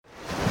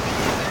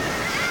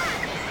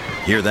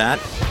Hear that?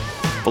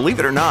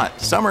 Believe it or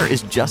not, summer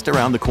is just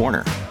around the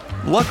corner.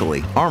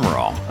 Luckily, Armor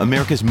All,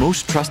 America's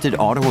most trusted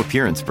auto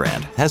appearance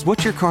brand, has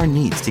what your car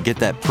needs to get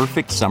that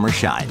perfect summer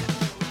shine.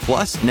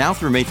 Plus, now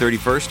through May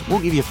 31st, we'll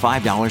give you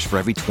 $5 for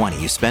every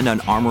 $20 you spend on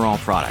Armor All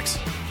products.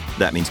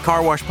 That means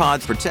car wash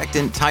pods,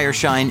 protectant, tire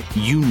shine,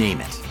 you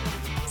name it.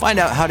 Find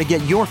out how to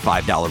get your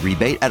 $5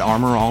 rebate at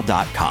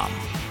armorall.com.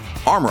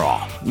 Armor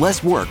All,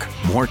 less work,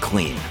 more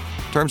clean.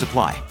 Terms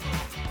apply.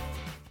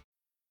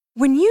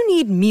 When you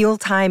need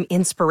mealtime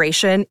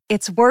inspiration,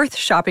 it's worth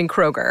shopping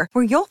Kroger,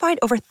 where you'll find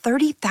over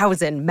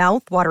 30,000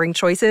 mouth-watering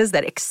choices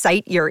that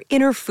excite your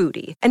inner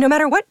foodie. And no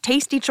matter what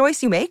tasty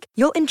choice you make,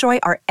 you'll enjoy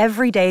our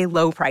everyday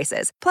low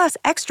prices, plus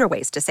extra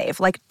ways to save,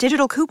 like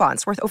digital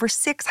coupons worth over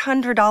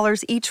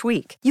 $600 each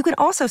week. You can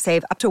also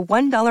save up to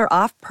 $1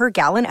 off per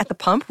gallon at the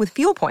pump with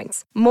fuel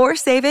points. More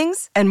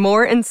savings and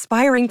more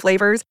inspiring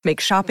flavors make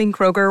shopping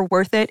Kroger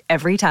worth it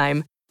every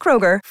time.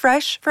 Kroger,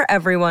 fresh for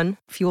everyone.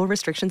 Fuel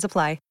restrictions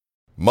apply.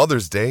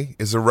 Mother's Day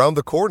is around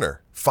the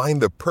corner.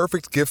 Find the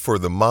perfect gift for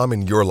the mom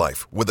in your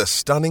life with a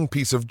stunning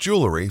piece of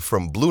jewelry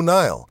from Blue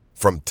Nile.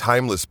 From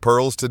timeless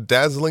pearls to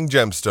dazzling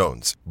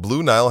gemstones,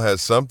 Blue Nile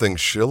has something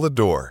she'll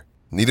adore.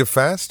 Need it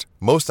fast?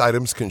 Most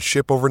items can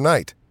ship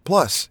overnight.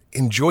 Plus,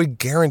 enjoy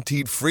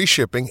guaranteed free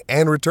shipping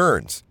and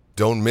returns.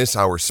 Don't miss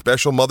our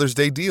special Mother's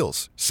Day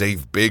deals.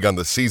 Save big on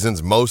the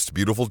season's most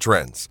beautiful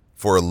trends.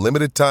 For a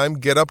limited time,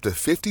 get up to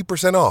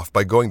 50% off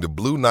by going to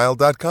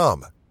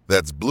BlueNile.com.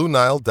 That's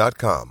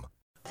BlueNile.com.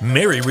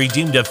 Mary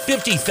redeemed a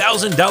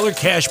 $50,000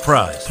 cash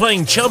prize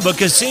playing Chumba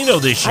Casino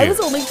this year. I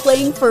was only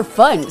playing for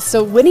fun,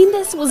 so winning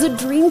this was a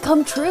dream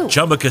come true.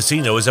 Chumba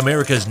Casino is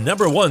America's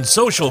 #1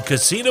 social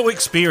casino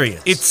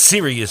experience. It's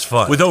serious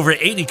fun. With over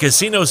 80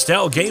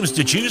 casino-style games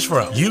to choose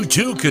from, you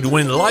too could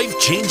win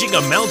life-changing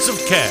amounts of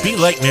cash. Be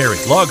like Mary.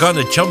 Log on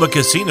to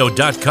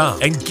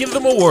ChumbaCasino.com and give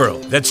them a whirl.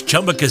 That's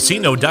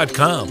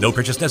ChumbaCasino.com. No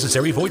purchase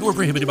necessary. Void or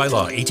prohibited by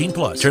law. 18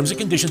 plus. Terms and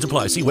conditions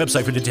apply. See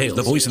website for details.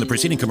 The voice in the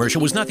preceding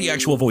commercial was not the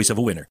actual voice of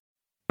a winner.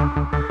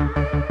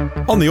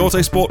 On the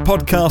Autosport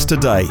podcast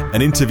today,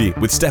 an interview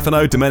with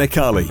Stefano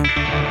Domenicali.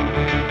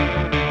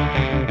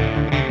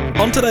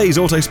 On today's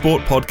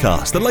Autosport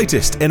podcast, the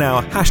latest in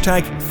our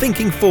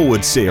 #Thinking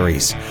Forward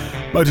series.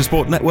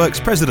 Motorsport Network's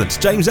president,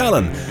 James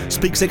Allen,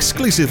 speaks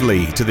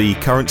exclusively to the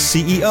current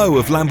CEO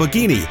of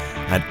Lamborghini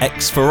and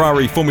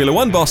ex-Ferrari Formula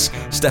One boss,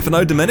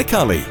 Stefano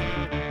Domenicali.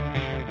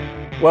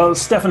 Well,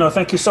 Stefano,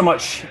 thank you so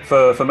much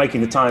for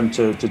making the time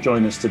to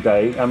join us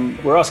today.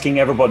 We're asking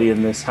everybody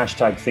in this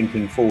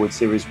 #Thinking Forward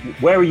series,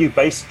 where are you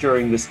based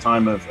during this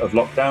time of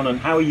lockdown, and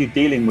how are you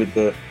dealing with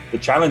the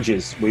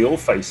challenges we all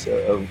face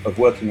of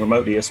working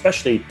remotely,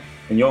 especially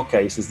in your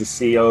case as the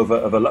CEO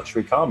of a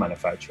luxury car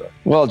manufacturer?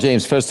 Well,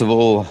 James, first of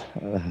all,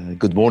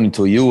 good morning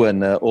to you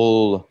and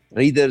all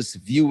readers,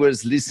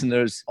 viewers,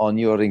 listeners on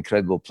your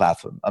incredible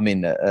platform. I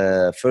mean,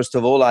 first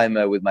of all, I'm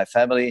with my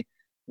family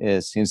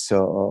since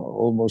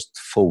almost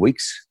 4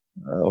 weeks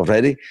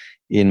already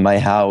in my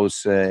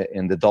house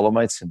in the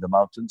Dolomites, in the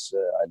mountains.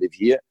 I live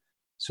here.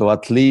 So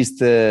at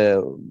least,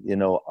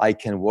 I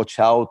can watch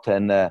out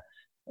and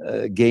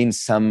gain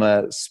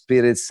some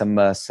spirit,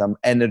 some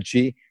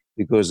energy,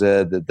 because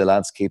the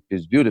landscape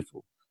is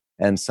beautiful.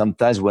 And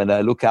sometimes when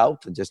I look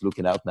out, and just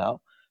looking out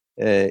now,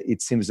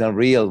 it seems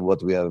unreal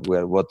what we are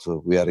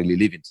really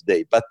living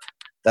today. But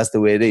that's the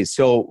way it is.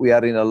 So we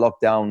are in a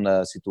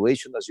lockdown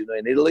situation, as you know,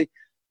 in Italy.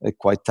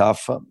 Quite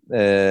tough,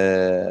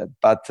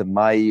 but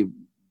my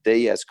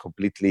day has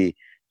completely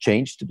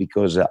changed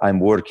because I'm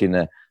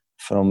working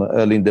from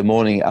early in the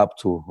morning up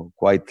to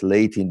quite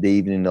late in the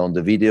evening on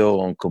the video,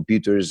 on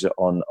computers,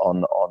 on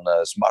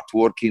smart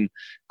working,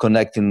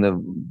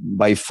 connecting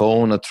by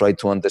phone, try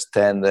to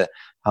understand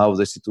how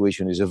the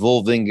situation is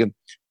evolving,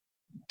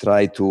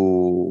 try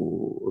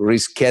to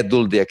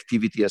reschedule the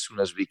activity as soon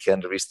as we can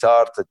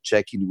restart,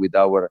 checking with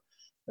our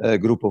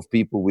group of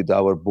people, with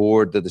our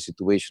board, the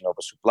situation of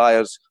our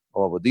suppliers,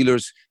 of our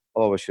dealers,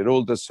 of our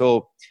shareholders.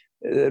 So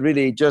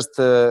really just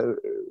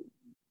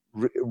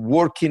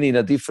working in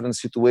a different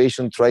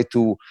situation, try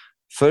to,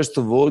 first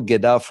of all,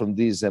 get out from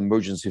this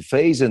emergency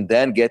phase and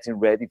then getting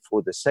ready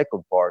for the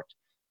second part.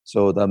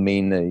 So that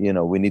means,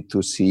 we need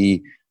to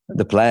see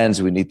the plans,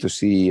 we need to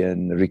see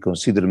and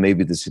reconsider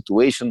maybe the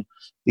situation,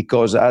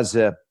 because as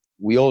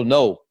we all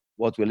know,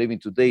 what we're living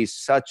today is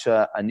such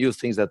a new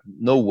thing that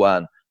no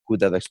one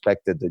could have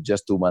expected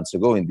just 2 months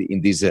ago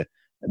in this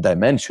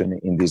dimension,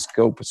 in this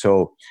scope.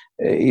 So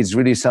it's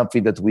really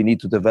something that we need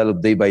to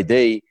develop day by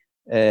day,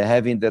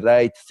 having the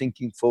right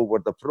thinking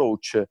forward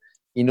approach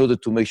in order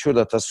to make sure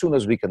that as soon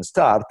as we can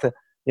start,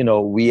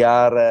 we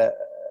are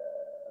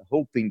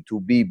hoping to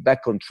be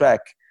back on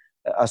track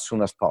as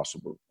soon as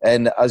possible.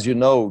 And as you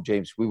know,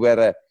 James, we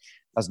were,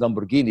 as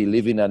Lamborghini,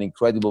 living an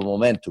incredible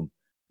momentum.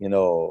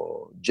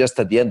 Just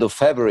at the end of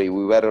February,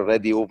 we were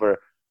already over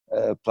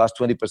plus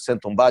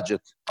 20% on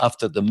budget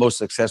after the most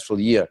successful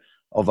year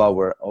of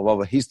our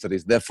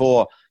histories.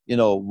 Therefore,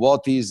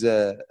 what is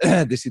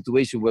the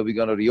situation where we're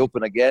going to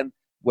reopen again,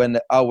 when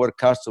our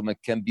customer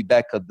can be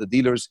back at the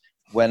dealers,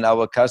 when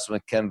our customer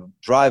can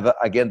drive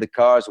again the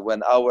cars,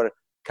 when our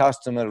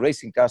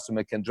racing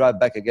customer can drive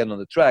back again on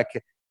the track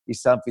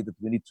is something that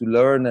we need to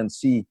learn and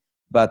see.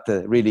 But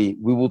really,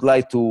 we would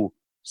like to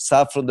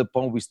start from the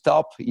point we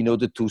stop in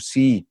order to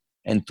see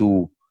and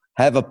to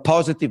have a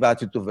positive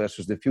attitude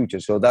versus the future.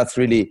 So that's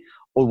really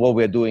all what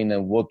we're doing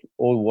and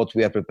what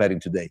we are preparing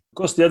today. Of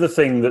course, the other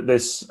thing that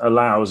this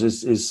allows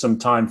is some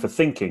time for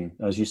thinking.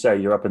 As you say,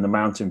 you're up in the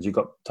mountains, you've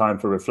got time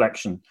for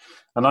reflection.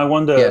 And I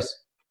wonder, yes,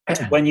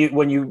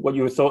 what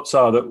your thoughts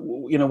are that,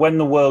 when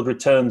the world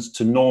returns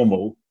to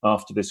normal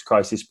after this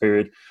crisis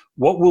period,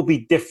 what will be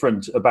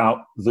different about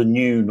the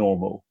new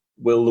normal?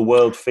 Will the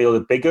world feel a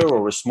bigger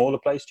or a smaller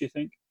place, do you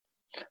think?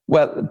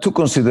 Well, two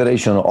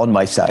considerations on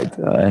my side.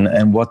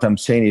 And what I'm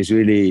saying is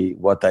really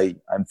what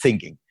I'm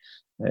thinking.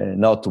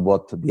 Not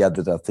what the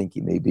others are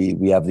thinking. Maybe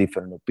we have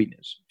different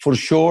opinions. For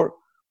sure,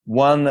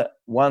 one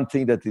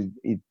thing that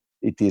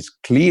it is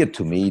clear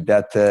to me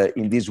that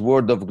in this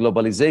world of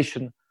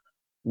globalization,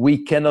 we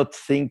cannot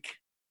think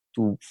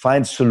to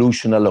find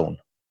solution alone.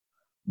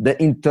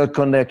 The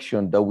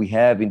interconnection that we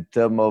have in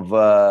terms of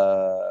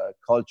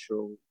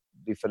cultural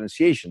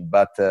differentiation,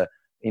 but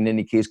in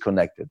any case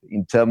connected,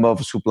 in terms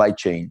of supply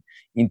chain,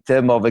 in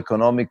terms of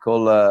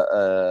economical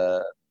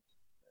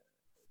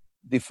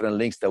different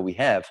links that we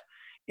have,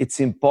 it's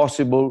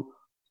impossible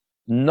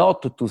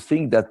not to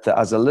think that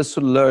as a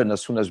lesson learned,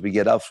 as soon as we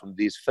get out from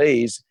this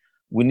phase,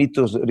 we need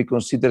to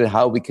reconsider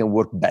how we can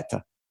work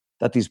better.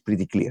 That is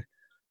pretty clear.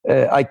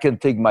 I can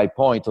take my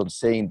point on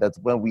saying that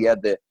when we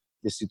had the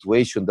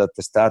situation that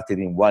started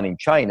in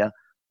China,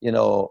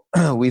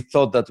 we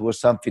thought that was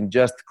something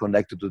just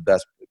connected to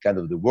that kind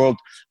of the world.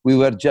 We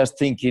were just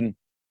thinking,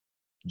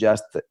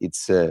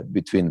 it's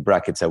between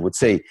brackets, I would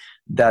say,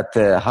 that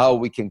how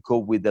we can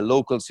cope with the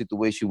local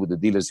situation with the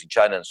dealers in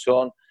China and so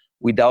on,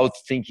 without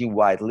thinking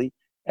widely,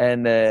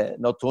 and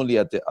not only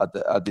at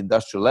the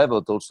industrial level,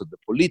 but also the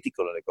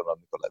political and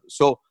economical level.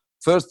 So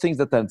first things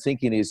that I'm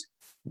thinking is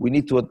we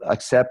need to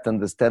accept,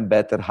 understand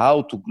better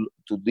how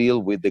to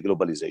deal with the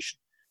globalization.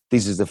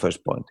 This is the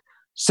first point.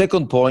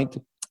 Second point,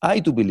 I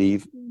do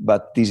believe,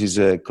 but this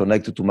is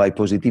connected to my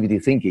positivity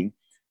thinking,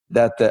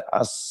 that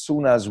as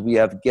soon as we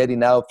are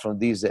getting out from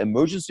this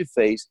emergency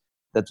phase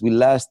that will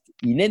last,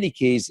 in any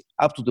case,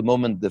 up to the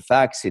moment the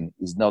vaccine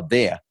is not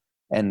there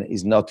and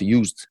is not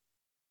used,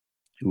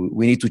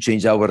 we need to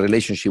change our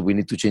relationship, we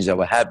need to change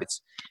our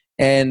habits.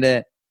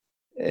 And,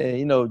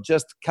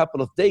 just a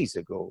couple of days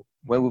ago,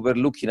 when we were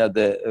looking at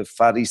the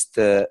Far East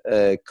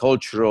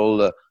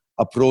cultural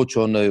approach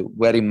on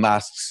wearing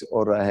masks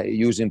or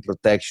using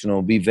protection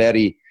or be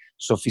very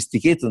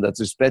sophisticated in that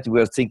respect, we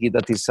were thinking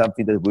that is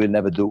something that we will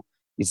never do.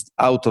 It's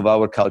out of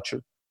our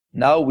culture.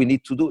 Now we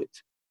need to do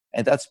it.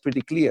 And that's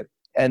pretty clear.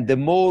 And the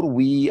more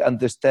we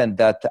understand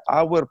that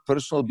our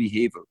personal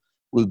behavior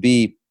will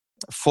be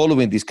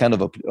following this kind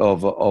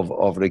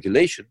of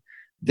regulation,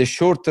 the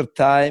shorter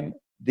time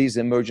this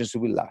emergency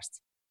will last.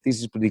 This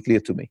is pretty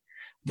clear to me.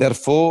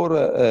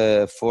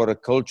 Therefore, for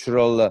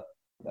cultural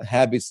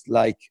habits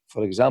like,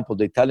 for example,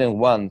 the Italian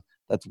one,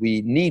 that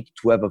we need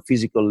to have a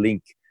physical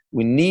link,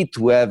 we need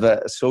to have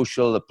a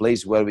social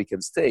place where we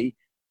can stay,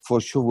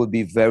 for sure will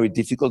be very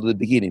difficult at the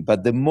beginning.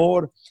 But the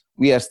more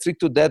we are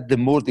strict to that, the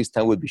more this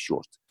time will be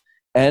short.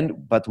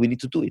 But we need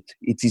to do it.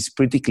 It is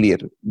pretty clear.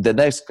 The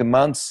next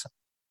months,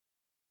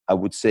 I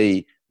would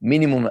say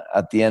minimum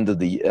up to the end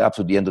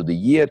of the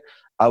year,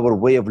 our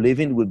way of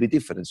living will be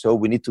different. So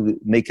we need to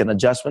make an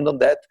adjustment on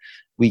that.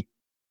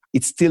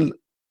 It's still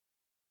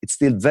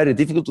very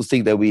difficult to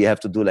think that we have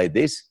to do like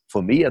this,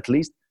 for me at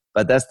least,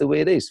 but that's the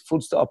way it is,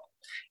 full stop.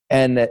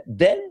 And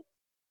then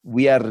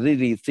we are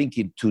really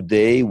thinking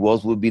today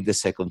what will be the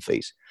second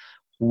phase.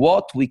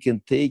 What we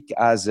can take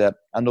as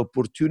an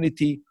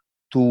opportunity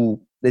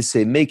to, let's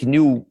say, make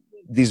new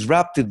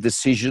disruptive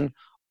decision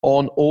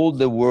on all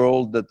the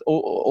world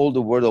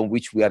on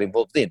which we are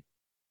involved in.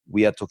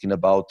 We are talking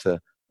about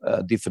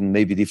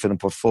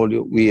different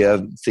portfolio. We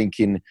are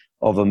thinking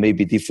of a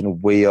maybe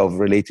different way of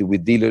relating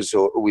with dealers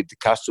or with the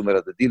customer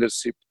at the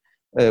dealership.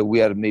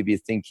 We are maybe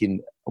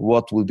thinking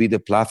what will be the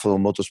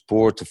platform of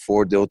motorsport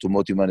for the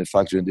automotive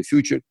manufacturer in the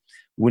future.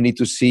 We need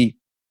to see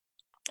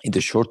in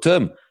the short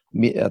term,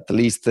 at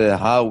least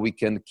how we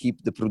can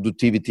keep the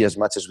productivity as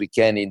much as we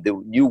can in the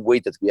new way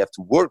that we have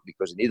to work,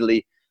 because in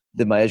Italy,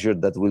 the measure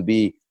that will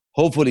be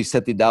hopefully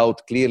set it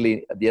out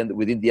clearly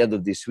within the end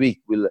of this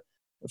week will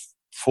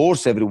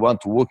force everyone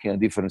to work in a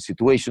different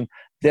situation.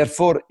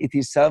 Therefore, it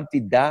is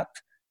something that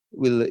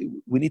we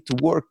need to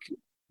work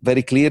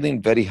very clearly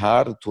and very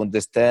hard to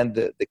understand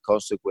the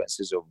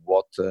consequences of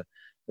what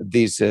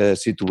this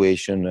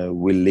situation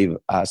will leave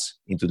us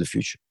into the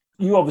future.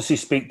 You obviously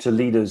speak to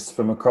leaders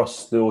from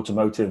across the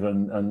automotive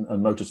and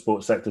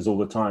motorsport sectors all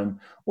the time.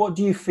 What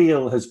do you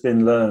feel has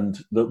been learned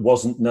that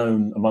wasn't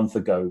known a month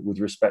ago with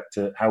respect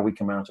to how we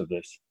come out of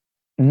this?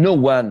 No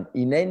one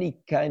in any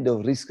kind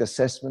of risk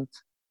assessment,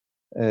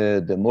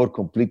 the more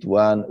complete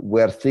one,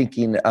 were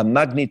thinking a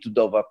magnitude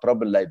of a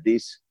problem like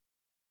this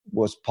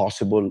was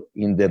possible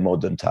in the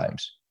modern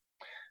times.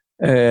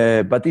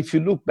 But if you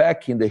look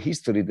back in the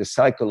history, the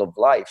cycle of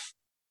life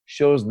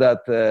shows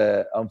that,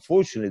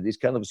 unfortunately, this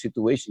kind of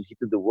situation hit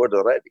the world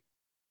already,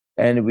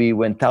 and we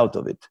went out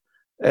of it.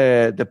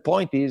 The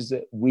point is,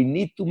 we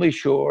need to make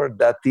sure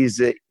that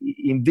this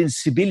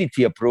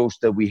invincibility approach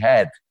that we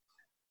had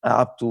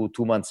up to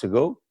 2 months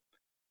ago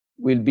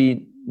will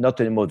be not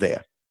anymore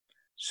there.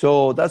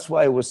 So that's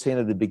why I was saying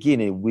at the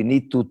beginning, we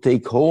need to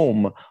take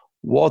home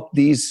what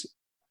this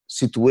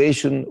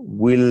situation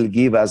will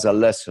give us a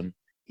lesson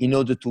in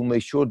order to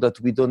make sure that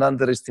we don't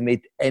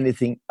underestimate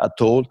anything at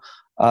all,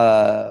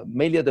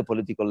 mainly at the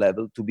political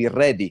level, to be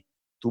ready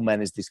to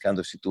manage this kind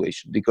of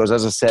situation. Because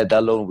as I said,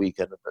 alone we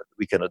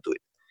cannot do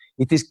it.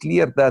 It is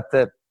clear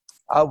that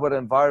our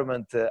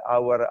environment,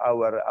 our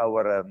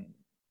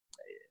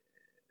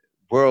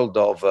world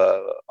of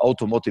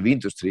automotive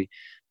industry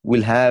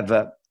will have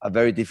a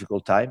very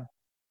difficult time,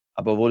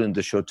 above all in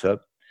the short term.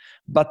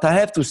 But I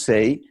have to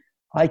say,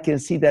 I can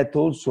see that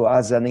also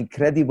as an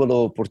incredible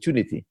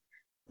opportunity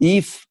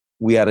if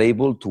we are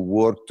able to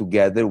work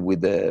together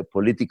with the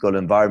political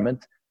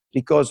environment.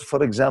 Because,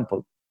 for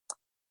example,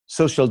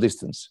 social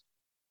distance.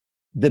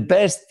 The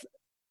best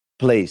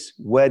place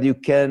where you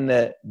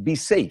can be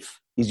safe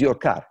is your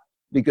car,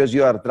 because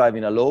you are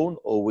driving alone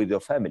or with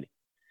your family.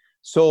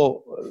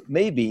 So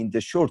maybe in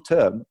the short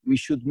term, we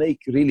should make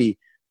really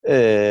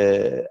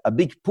a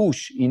big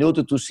push in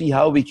order to see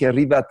how we can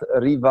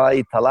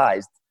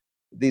revitalize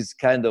this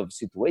kind of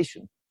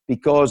situation.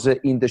 Because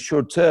in the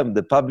short term,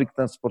 the public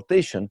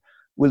transportation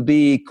will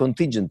be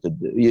contingented.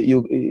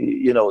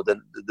 You know,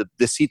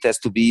 the seat has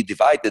to be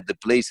divided, the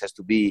place has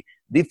to be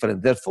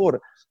different.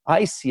 Therefore,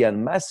 I see a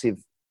massive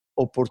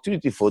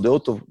opportunity for the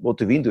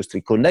automotive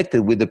industry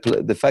connected with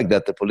the fact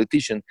that the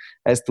politician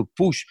has to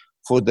push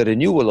for the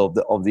renewal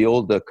of the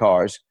older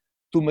cars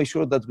to make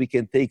sure that we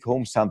can take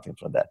home something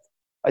from that.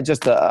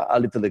 Just a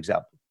little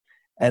example.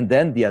 And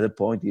then the other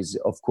point is,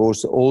 of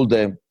course, all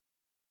the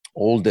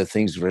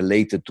things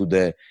related to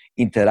the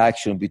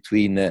interaction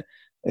between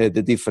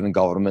the different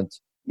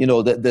governments. You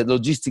know, the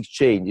logistic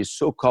chain is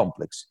so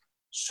complex,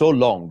 so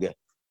long,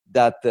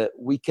 that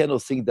we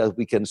cannot think that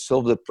we can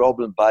solve the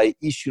problem by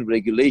issuing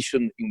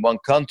regulation in one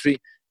country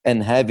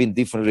and having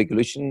different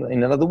regulation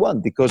in another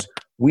one. Because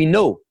we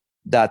know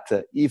that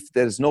if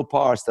there's no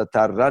parts that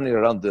are running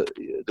around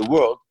the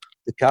world,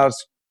 the cars,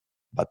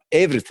 but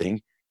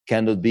everything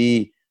cannot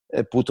be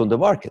put on the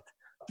market.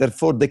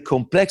 Therefore, the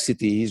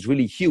complexity is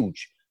really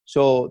huge.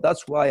 So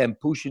that's why I'm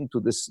pushing to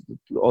this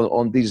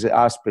on this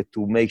aspect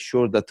to make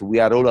sure that we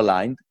are all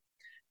aligned,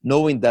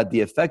 knowing that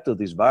the effect of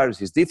this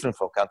virus is different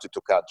from country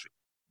to country.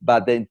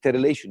 But the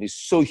interrelation is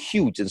so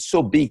huge and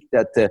so big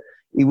that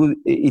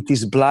it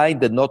is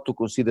blind and not to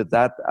consider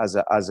that as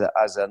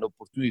an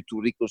opportunity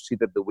to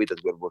reconsider the way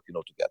that we're working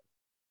all together.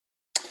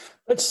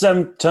 Let's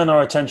turn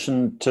our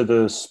attention to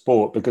the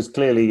sport, because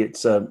clearly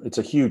it's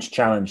a huge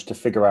challenge to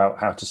figure out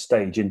how to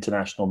stage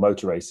international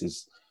motor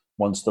races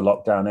once the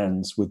lockdown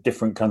ends, with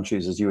different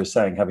countries, as you were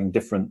saying, having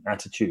different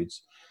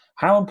attitudes.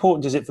 How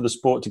important is it for the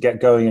sport to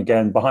get going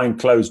again, behind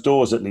closed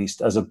doors at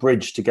least, as a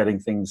bridge to getting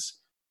things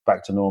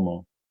back to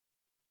normal?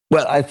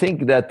 Well, I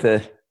think that,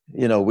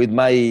 with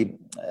my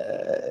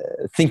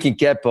thinking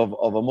cap of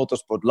a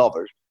motorsport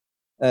lover,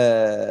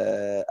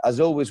 as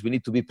always, we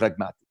need to be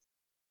pragmatic.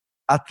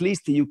 At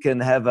least you can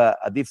have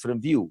a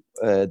different view.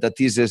 That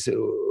is,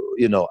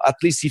 at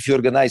least if you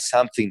organize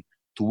something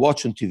to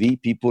watch on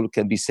TV, people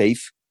can be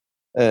safe.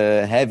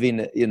 Having,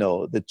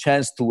 the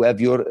chance to have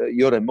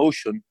your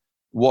emotion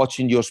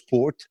watching your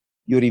sport,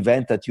 your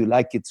event that you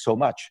like it so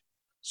much.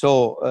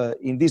 So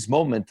in this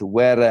moment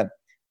where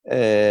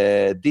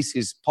this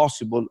is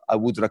possible, I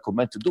would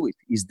recommend to do it.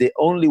 It's the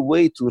only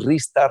way to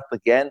restart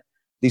again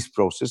this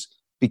process,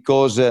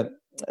 because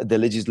the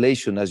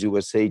legislation, as you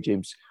were saying,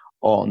 James,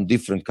 on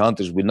different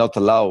countries will not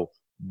allow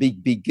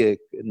big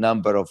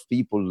number of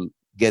people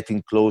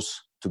getting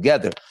close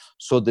together.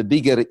 So the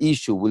bigger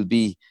issue will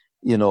be,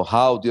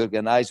 how they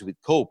organize with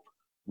COPE,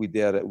 with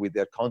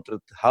their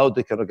contract, how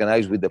they can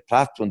organize with the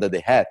platform that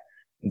they have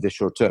in the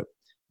short term.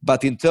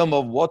 But in terms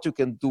of what you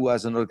can do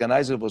as an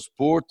organizer of a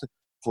sport,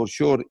 for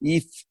sure,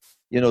 if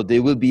they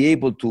will be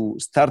able to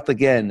start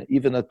again,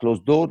 even a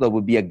closed door, that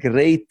would be a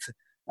great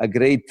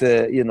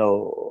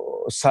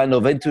sign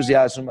of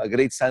enthusiasm, a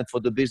great sign for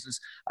the business,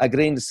 a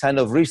great sign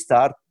of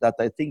restart. That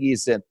I think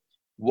is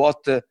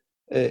what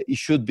it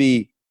should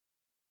be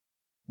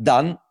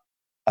done,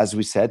 as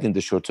we said, in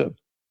the short term.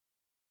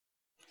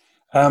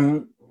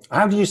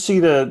 How do you see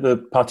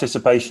the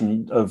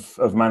participation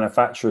of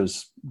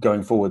manufacturers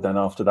going forward then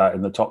after that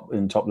in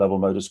top level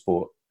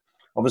motorsport?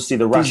 Obviously,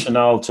 the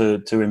rationale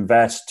to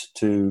invest,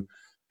 to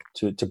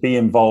be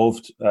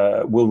involved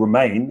will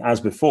remain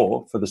as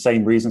before, for the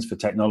same reasons, for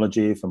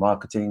technology, for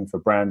marketing, for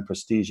brand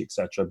prestige,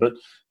 etc. But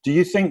do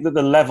you think that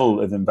the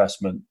level of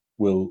investment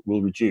will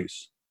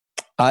reduce?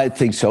 I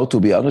think so, to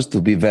be honest,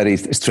 to be very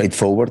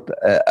straightforward,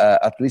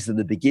 at least in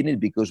the beginning,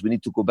 because we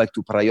need to go back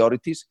to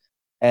priorities.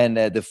 And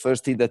the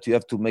first thing that you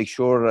have to make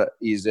sure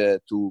is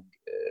to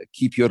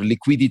keep your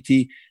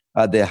liquidity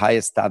at the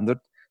highest standard.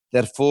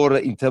 Therefore,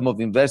 in terms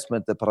of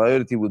investment, the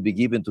priority will be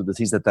given to the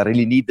things that are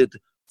really needed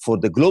for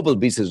the global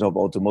business of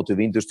automotive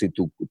industry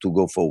to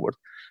go forward.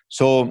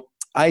 So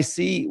I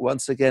see,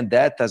 once again,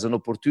 that as an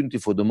opportunity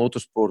for the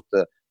motorsport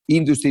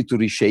industry to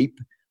reshape,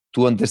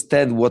 to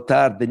understand what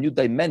are the new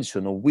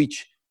dimensions on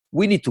which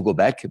we need to go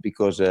back,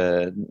 because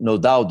no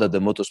doubt that the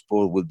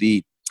motorsport will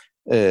be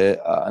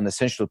an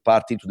essential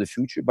part into the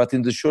future. But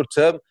in the short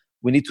term,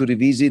 we need to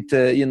revisit,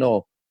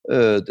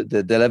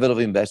 the level of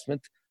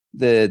investment,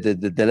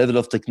 the level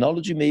of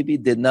technology, maybe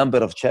the number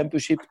of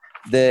championships,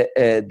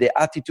 the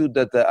attitude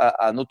that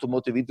an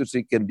automotive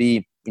industry can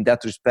be in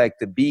that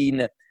respect,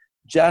 being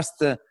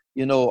just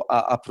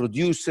a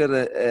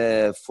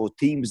producer for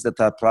teams that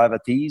are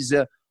privateers,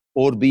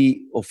 or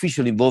be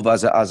officially involved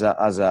as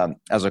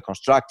a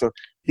constructor.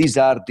 These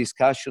are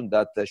discussions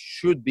that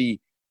should be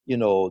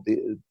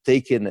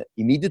taken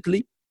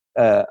immediately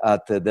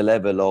at the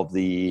level of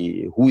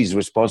who is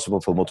responsible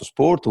for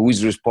motorsport, who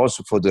is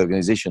responsible for the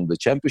organization of the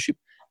championship,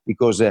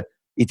 because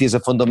it is a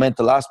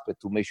fundamental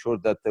aspect to make sure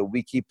that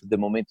we keep the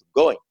momentum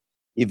going.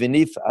 Even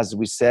if, as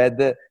we said,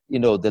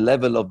 the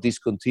level of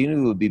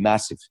discontinuity will be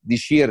massive.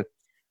 This year,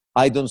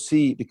 I don't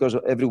see, because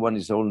everyone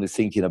is only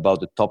thinking about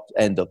the top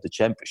end of the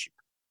championship.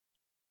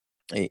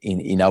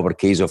 In our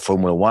case of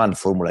Formula One,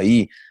 Formula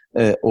E,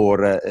 or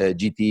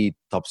GT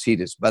Top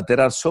Series. But there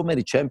are so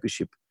many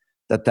championships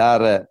that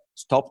are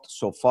stopped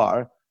so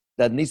far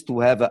that needs to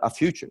have a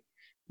future.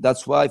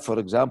 That's why, for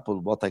example,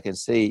 what I can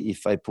say,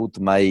 if I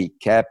put my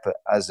cap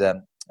as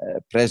a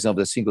president of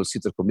the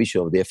single-seater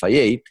commission of the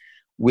FIA,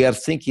 we are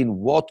thinking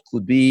what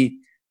could be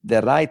the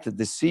right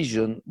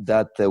decision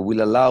that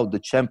will allow the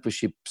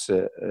championships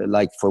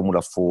like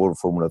Formula 4,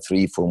 Formula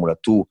 3, Formula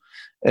 2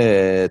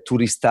 to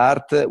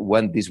restart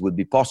when this will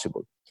be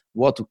possible.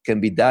 What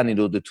can be done in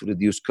order to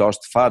reduce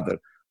cost further?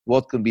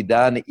 What can be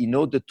done in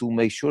order to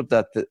make sure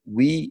that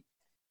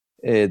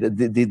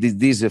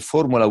this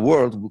Formula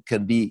world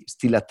can be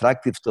still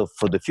attractive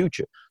for the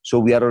future? So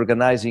we are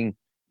organizing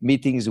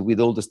meetings with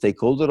all the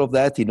stakeholders of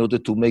that in order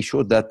to make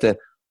sure that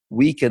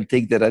we can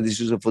take the right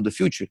decision for the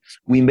future.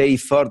 We may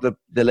further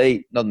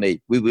delay,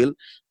 we will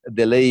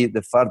delay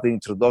the further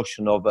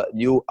introduction of a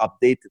new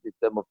updated in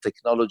terms of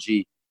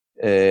technology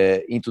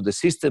into the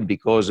system,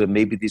 because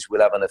maybe this will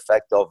have an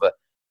effect of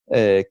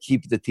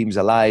keep the teams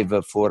alive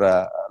for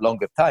a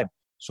longer time.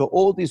 So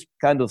all these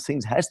kind of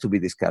things has to be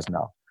discussed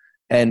now.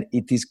 And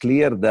it is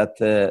clear that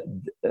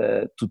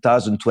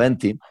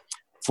 2020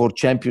 for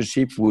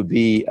championship will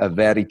be a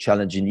very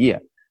challenging year.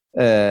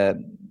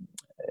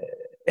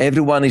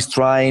 Everyone is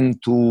trying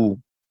to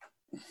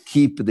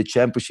keep the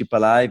championship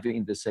alive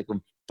in the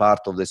second part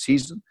of the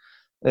season.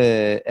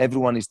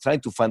 Everyone is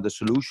trying to find a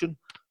solution,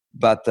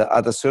 but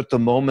at a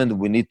certain moment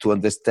we need to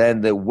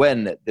understand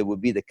when there will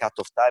be the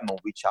cut-off time on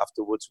which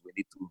afterwards we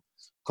need to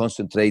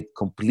concentrate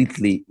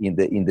completely in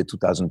the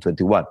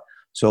 2021.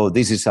 So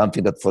this is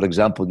something that, for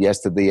example,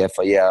 yesterday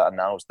FIA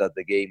announced that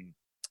the game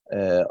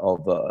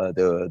of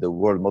the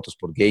World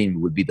Motorsport Game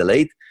will be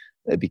delayed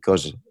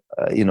because,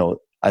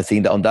 I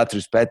think that on that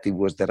respect, it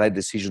was the right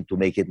decision to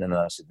make it and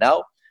announce it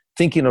now,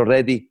 thinking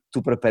already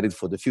to prepare it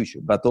for the future.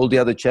 But all the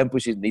other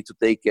championships need to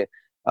take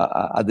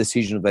a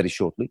decision very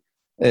shortly,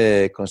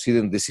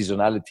 considering the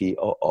seasonality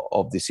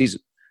of the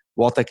season.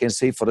 What I can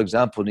say, for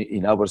example,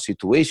 in our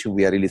situation,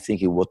 we are really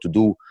thinking what to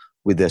do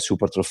with the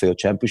Super Trofeo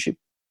Championship,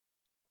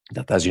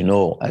 that, as you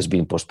know, has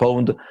been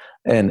postponed,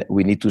 and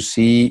we need to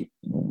see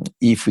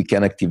if we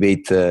can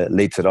activate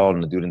later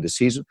on during the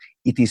season.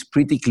 It is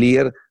pretty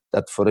clear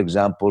that, for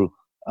example,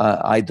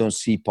 I don't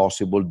see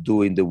possible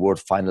doing the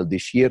World Final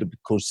this year,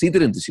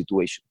 considering the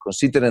situation,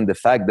 considering the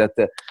fact that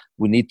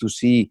we need to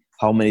see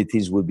how many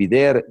teams will be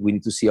there, we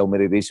need to see how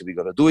many races we're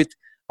going to do it.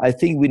 I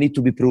think we need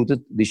to be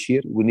prudent this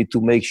year. We need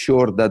to make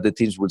sure that the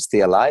teams will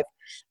stay alive.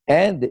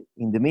 And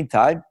in the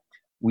meantime,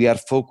 we are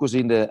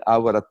focusing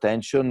our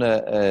attention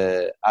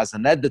as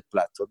an added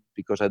platform,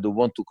 because I don't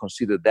want to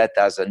consider that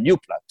as a new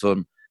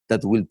platform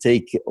that will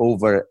take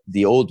over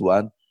the old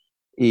one.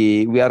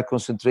 We are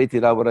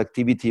concentrating our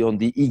activity on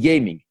the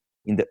e-gaming,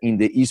 in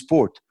the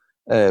e-sport.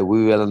 We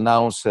will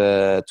announce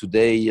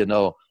today,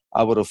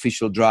 our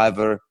official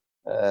driver,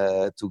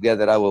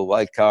 together our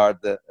wild card,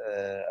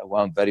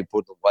 one very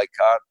important wild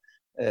card,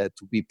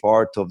 to be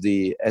part of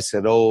the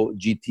SRO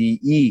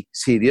GTE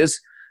series.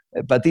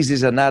 But this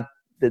is another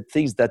the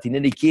things that in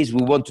any case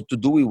we wanted to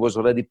do. It was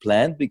already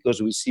planned,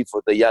 because we see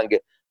for the younger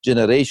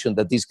generation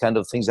that these kind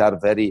of things are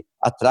very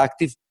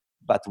attractive,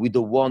 but we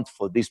don't want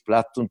for this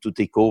platform to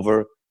take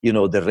over,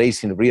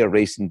 the real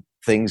racing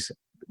things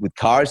with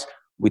cars,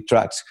 with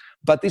trucks.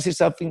 But this is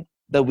something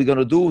that we're going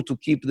to do to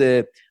keep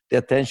the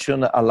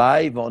attention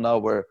alive on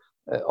our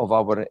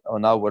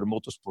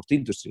motorsport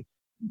industry.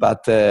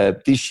 But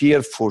this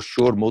year, for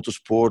sure,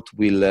 motorsport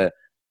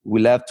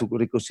will have to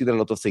reconsider a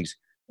lot of things.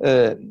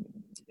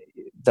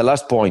 The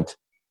last point,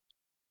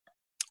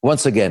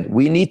 once again,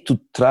 we need to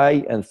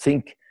try and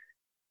think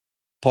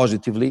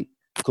positively,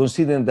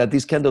 considering that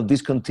this kind of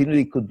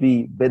discontinuity could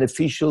be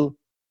beneficial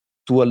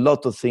to a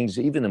lot of things,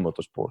 even in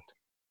motorsport.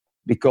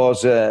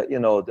 Because,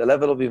 the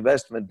level of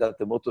investment that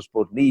the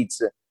motorsport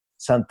needs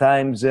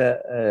sometimes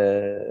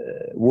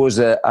was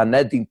an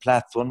adding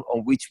platform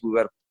on which we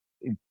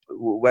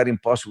were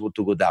impossible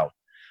to go down.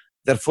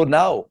 Therefore,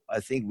 now I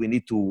think we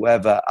need to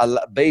have a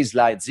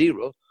baseline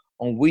zero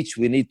on which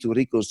we need to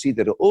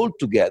reconsider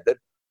altogether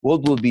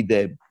what will be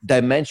the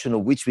dimension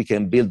of which we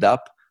can build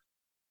up,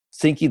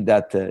 thinking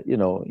that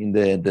in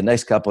the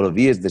next couple of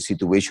years the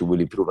situation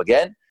will improve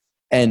again,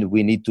 and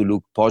we need to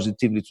look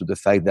positively to the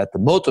fact that the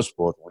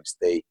motorsport will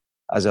stay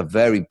as a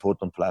very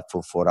important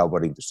platform for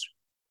our industry.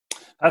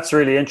 That's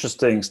really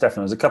interesting,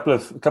 Stefano. There's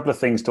a couple of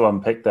things to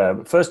unpick there.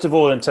 But first of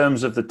all, in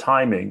terms of the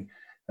timing,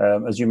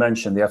 as you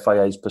mentioned, the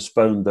FIA has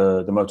postponed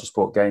the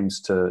motorsport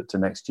games to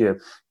next year.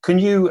 Can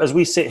you, as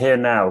we sit here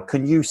now,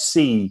 can you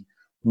see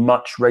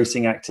much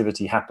racing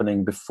activity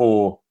happening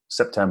before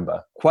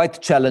September?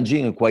 Quite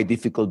challenging and quite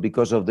difficult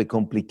because of the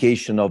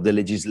complication of the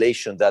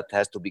legislation that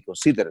has to be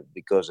considered,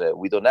 because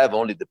we don't have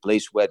only the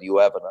place where you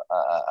have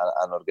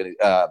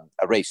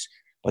a race,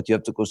 but you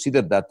have to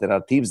consider that there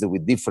are teams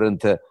with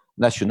different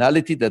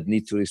nationality that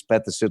need to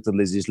respect a certain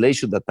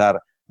legislation that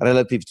are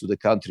relative to the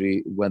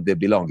country when they're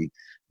belonging.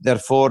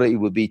 Therefore, it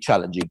will be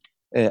challenging.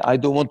 I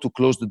don't want to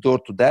close the door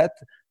to that.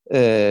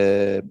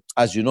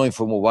 As you know, in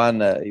Formula One,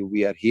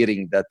 we are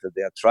hearing that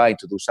they are trying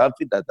to do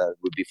something that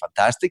would be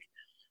fantastic,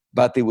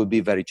 but it will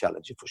be very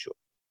challenging for sure.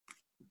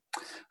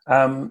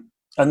 And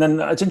then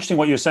it's interesting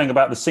what you're saying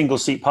about the single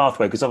seat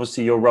pathway, because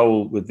obviously your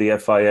role with the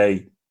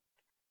FIA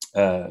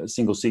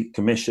single seat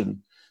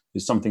commission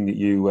is something that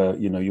you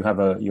have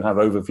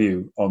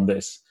overview on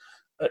this.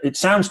 It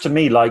sounds to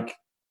me like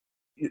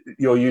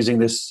you're using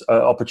this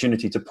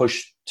opportunity to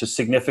push to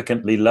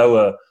significantly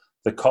lower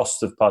the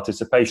cost of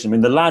participation. I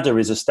mean, the ladder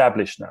is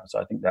established now, so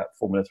I think that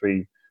Formula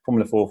 3,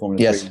 Formula 4,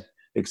 Formula 3,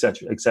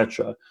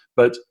 etc.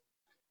 But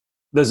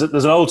there's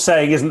an old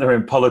saying, isn't there,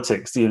 in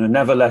politics?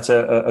 Never let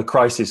a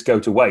crisis go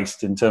to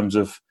waste in terms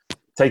of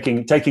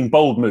taking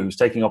bold moves,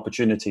 taking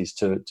opportunities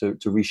to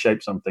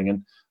reshape something.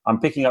 And I'm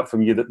picking up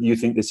from you that you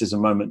think this is a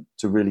moment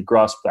to really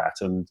grasp that.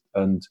 And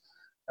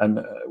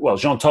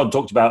Jean Todt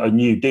talked about a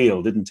new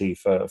deal, didn't he,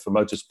 for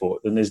motorsport?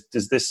 And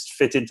does this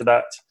fit into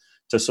that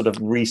to sort of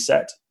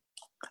reset?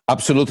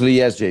 Absolutely,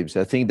 yes, James.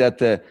 I think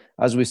that,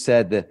 as we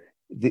said,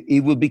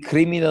 it would be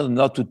criminal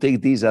not to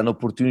take this an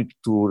opportunity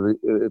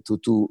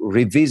to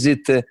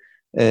revisit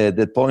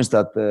the points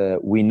that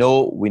we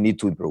know we need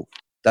to improve.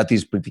 That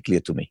is pretty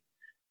clear to me.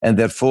 And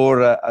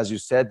therefore, as you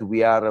said,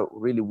 we are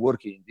really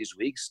working in these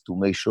weeks to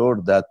make sure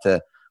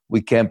that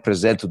we can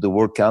present to the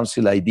World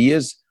Council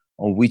ideas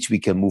on which we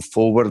can move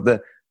forward,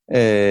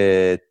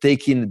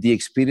 taking the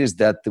experience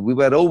that we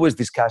were always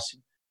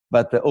discussing,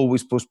 but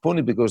always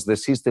postponing because the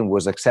system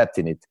was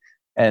accepting it.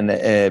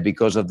 And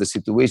because of the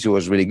situation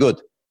was really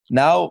good.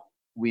 Now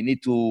we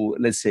need to,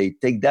 let's say,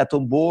 take that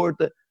on board,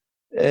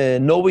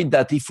 knowing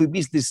that if we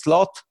miss this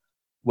slot,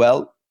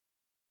 well,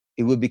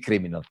 it will be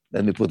criminal.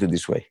 Let me put it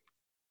this way.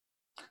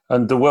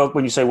 And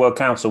when you say World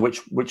Council,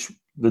 which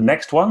the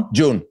next one?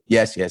 June.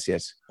 Yes.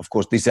 Of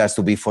course, this has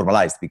to be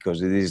formalized because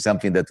this is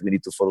something that we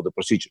need to follow the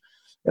procedure.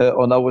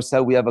 On our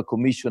side, we have a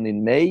commission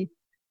in May,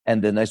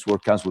 and the next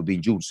World Council will be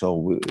in June.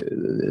 So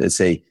let's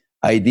say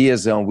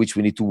ideas on which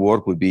we need to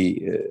work will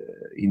be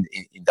in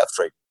that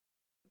frame.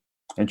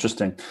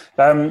 Interesting.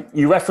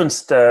 You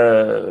referenced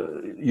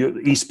your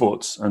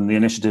esports and the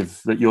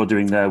initiative that you're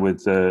doing there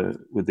with the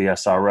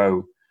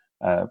SRO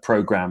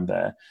program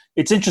there.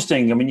 It's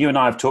interesting. I mean, you and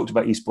I have talked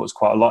about esports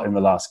quite a lot in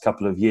the last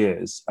couple of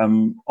years.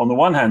 On the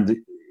one hand,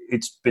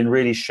 it's been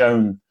really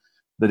shown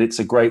that it's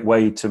a great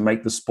way to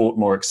make the sport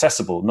more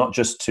accessible, not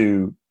just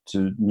to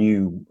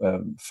new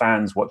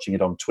fans watching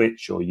it on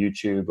Twitch or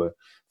YouTube or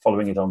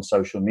following it on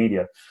social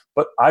media.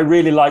 But I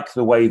really like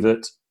the way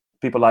that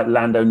people like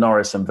Lando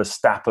Norris and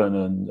Verstappen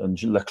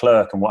and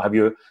Leclerc and what have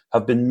you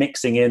have been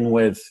mixing in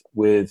with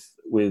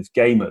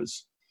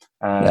gamers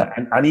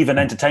and even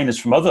entertainers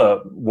from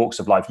other walks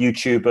of life,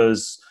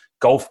 YouTubers,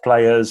 golf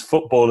players,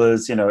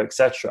 footballers,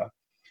 etc.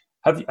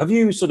 Have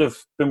you sort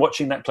of been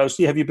watching that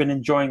closely? Have you been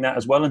enjoying that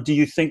as well? And do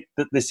you think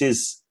that this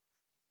is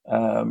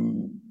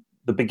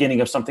the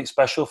beginning of something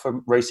special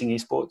for racing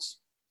esports?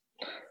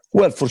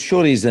 Well, for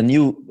sure, it's a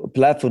new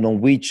platform on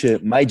which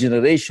my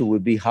generation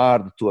would be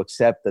hard to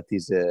accept that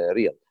is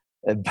real.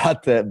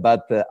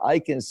 But I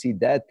can see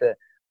that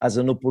as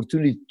an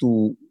opportunity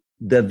to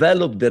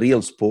develop the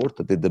real sport,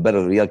 the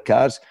develop real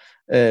cars,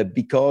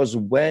 because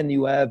when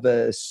you have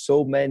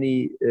so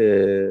many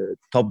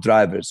top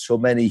drivers, so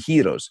many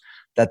heroes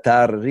that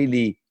are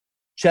really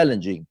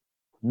challenging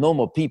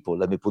normal people,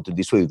 let me put it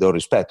this way, with all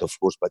respect, of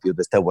course, but you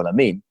understand what I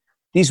mean,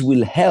 this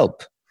will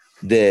help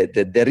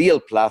the real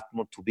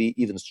platform to be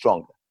even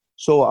stronger.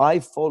 So I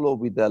follow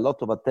with a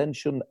lot of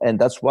attention, and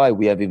that's why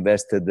we have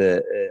invested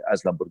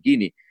as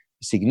Lamborghini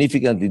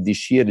significantly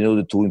this year in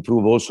order to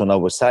improve also on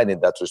our side in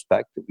that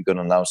respect. We're going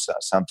to announce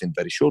something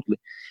very shortly.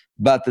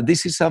 But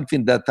this is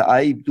something that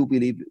I do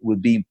believe will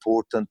be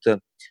important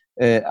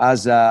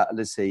as a,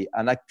 let's say,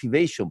 an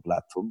activation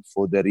platform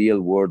for the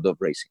real world of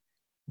racing.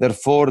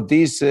 Therefore,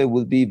 this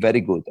will be very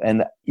good.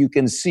 And you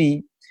can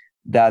see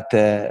that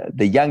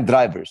the young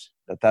drivers,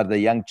 that are the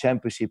young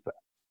championship,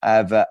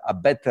 have a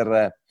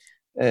better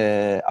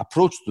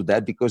approach to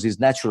that because it's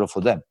natural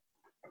for them.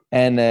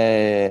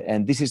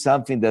 And this is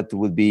something that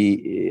will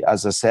be,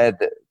 as I said,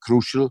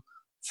 crucial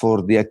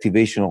for the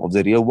activation of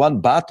the real one.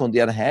 But on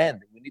the other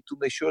hand, we need to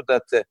make sure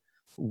that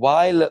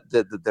while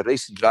the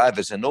racing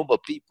drivers and normal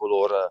people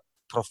or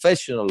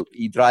professional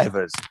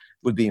e-drivers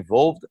will be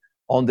involved,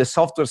 on the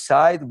software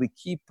side, we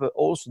keep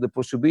also the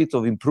possibility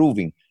of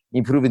improving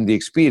the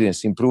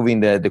experience,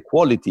 improving the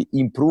quality,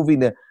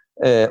 improving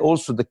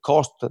also the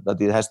cost that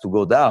it has to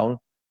go down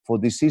for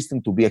the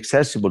system to be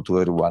accessible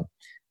to everyone.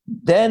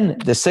 Then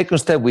the second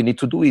step we need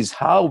to do is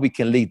how we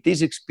can link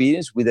this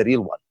experience with a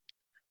real one.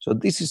 So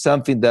this is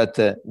something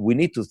that we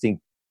need to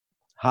think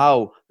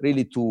how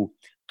really to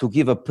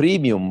give a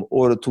premium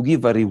or to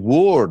give a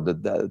reward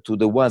to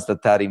the ones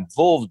that are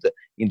involved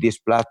in this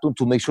platform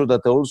to make sure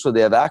that also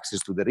they have access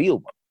to the real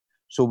one.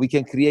 So we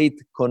can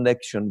create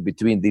connection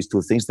between these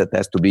two things that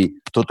has to be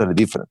totally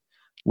different.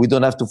 We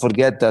don't have to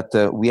forget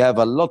that we have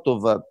a lot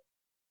of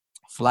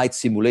flight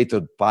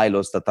simulator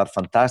pilots that are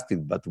fantastic,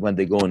 but when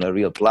they go on a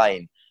real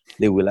plane,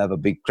 they will have a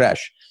big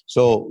crash.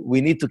 So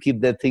we need to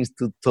keep that things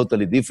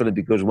totally different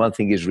because one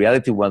thing is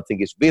reality, one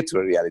thing is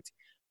virtual reality.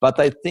 But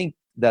I think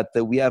that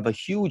we have a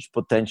huge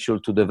potential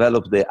to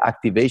develop the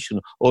activation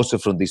also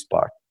from this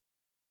part.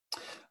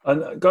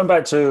 And going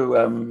back to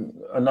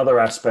another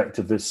aspect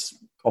of this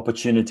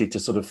opportunity to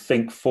sort of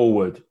think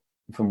forward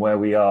from where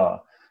we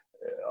are,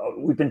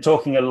 we've been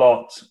talking a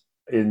lot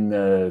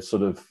in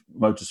sort of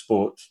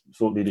motorsport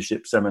thought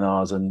leadership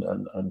seminars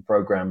and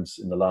programs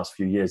in the last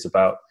few years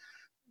about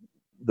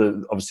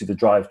obviously the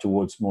drive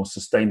towards more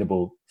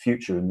sustainable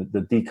future and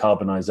the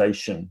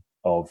decarbonization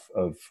of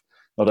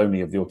not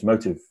only of the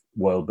automotive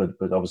world,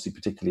 but obviously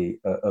particularly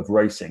of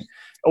racing.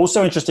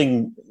 Also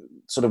interesting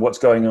sort of what's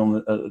going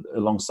on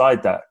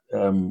alongside that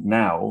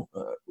now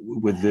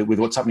with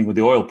what's happening with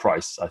the oil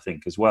price, I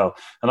think, as well.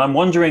 And I'm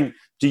wondering,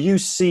 do you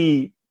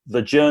see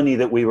the journey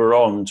that we were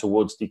on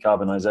towards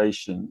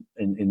decarbonization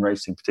in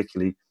racing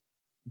particularly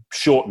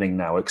shortening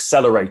now,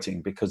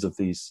 accelerating because of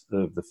these,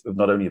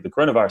 not only of the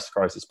coronavirus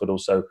crisis, but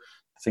also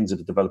things that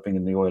are developing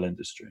in the oil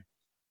industry?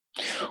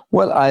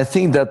 Well, I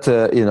think that,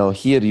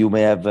 here you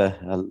may have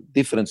a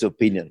different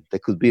opinion.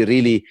 That could be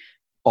really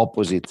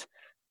opposite.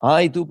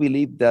 I do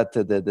believe that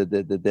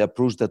the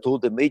approach that all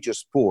the major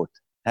sport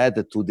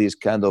had to this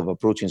kind of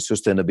approach in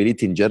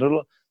sustainability in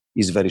general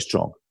is very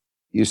strong.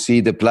 You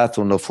see the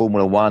platform of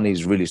Formula One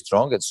is really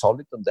strong and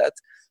solid on that,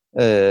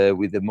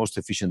 with the most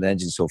efficient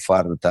engines so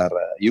far that are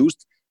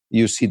used.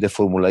 You see the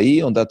Formula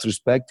E on that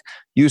respect.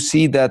 You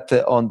see that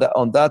on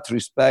that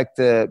respect,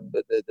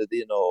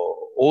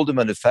 all the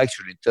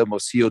manufacturers in terms of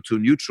CO2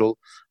 neutral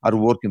are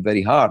working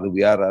very hard.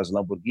 We are, as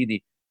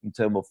Lamborghini, in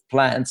terms of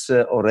plants,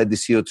 already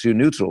CO2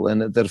 neutral,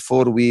 and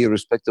therefore we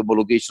respect the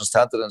homologation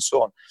standard and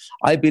so on.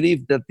 I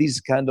believe that this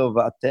kind of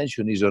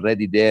attention is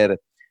already there,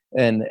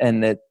 and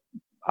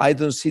I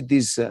don't see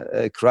this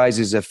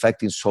crisis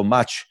affecting so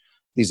much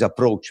this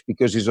approach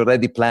because it's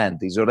already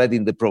planned, it's already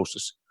in the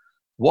process.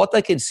 What I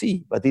can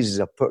see, but this is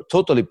a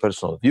totally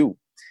personal view,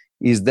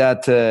 is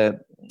that the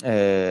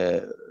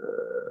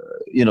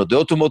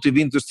automotive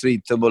industry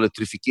in terms of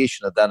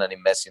electrification has done an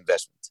immense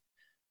investment.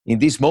 In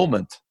this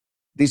moment,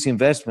 this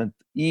investment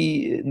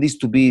needs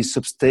to be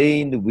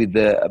sustained with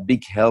a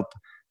big help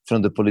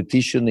from the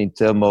politician in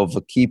terms of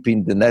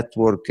keeping the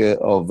network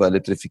of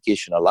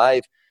electrification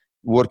alive,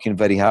 working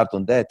very hard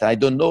on that. I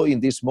don't know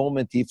in this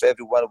moment if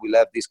everyone will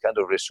have these kind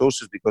of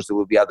resources because there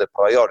will be other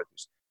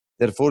priorities.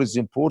 Therefore, it's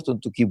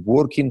important to keep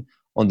working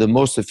on the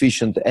most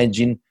efficient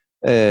engine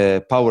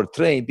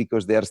powertrain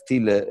because they are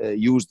still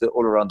used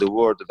all around the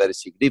world very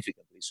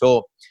significantly.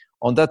 So,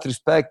 on that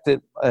respect,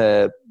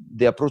 the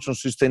approach on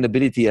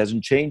sustainability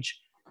hasn't changed,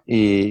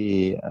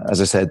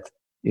 as I said,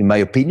 in my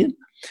opinion.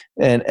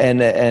 And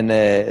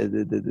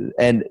the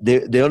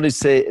only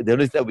thing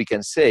that we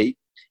can say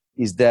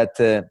is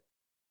that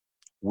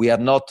we are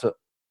not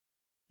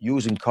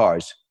using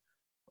cars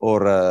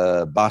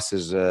or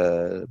buses,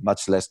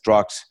 much less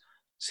trucks,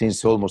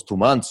 since almost 2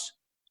 months,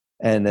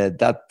 and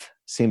that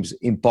seems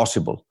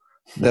impossible.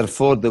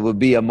 Therefore, there will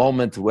be a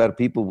moment where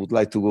people would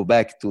like to go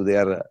back to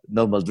their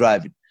normal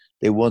driving.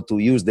 They want to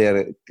use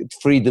their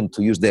freedom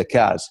to use their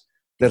cars.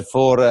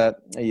 Therefore,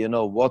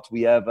 what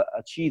we have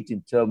achieved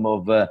in terms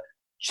of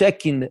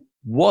checking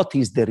what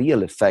is the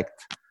real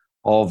effect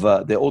of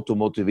the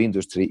automotive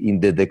industry in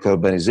the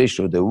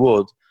decarbonization of the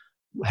world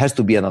has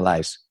to be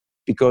analyzed.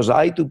 Because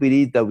I do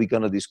believe that we're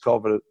going to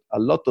discover a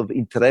lot of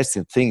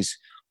interesting things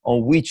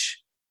on which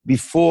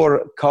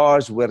before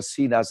cars were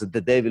seen as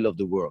the devil of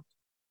the world.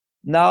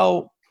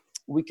 Now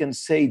we can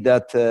say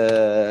that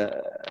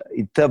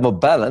in terms of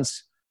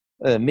balance,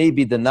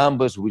 maybe the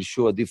numbers will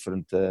show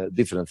different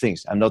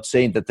things. I'm not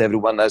saying that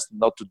everyone has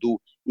not to do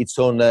its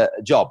own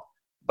job,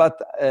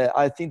 but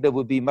I think there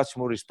will be much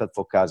more respect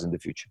for cars in the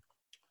future.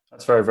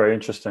 That's very, very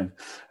interesting.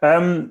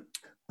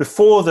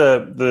 Before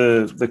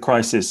the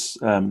crisis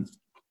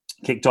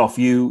kicked off,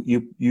 you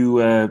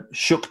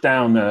shook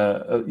down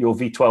your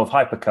V12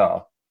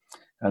 hypercar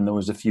and there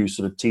was a few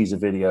sort of teaser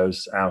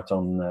videos out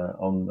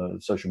on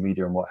social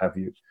media and what have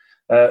you.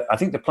 I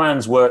think the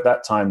plans were at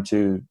that time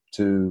to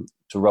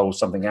roll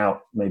something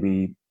out,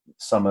 maybe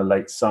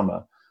late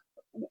summer.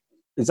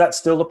 Is that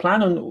still the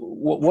plan? And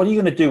what are you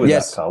going to do with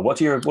that, Carl?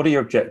 What are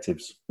your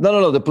objectives?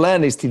 No. The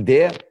plan is still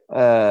there.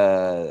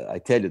 I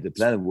tell you, the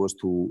plan was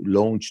to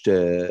launch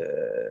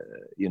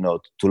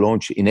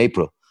in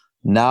April.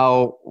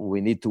 Now we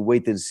need to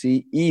wait and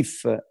see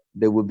if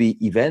there will be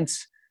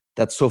events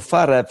that so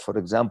far have, for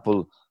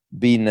example,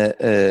 been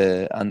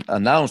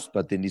announced,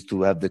 but they need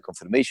to have the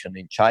confirmation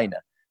in China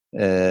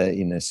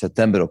in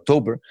September,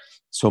 October.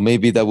 So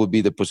maybe that would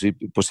be the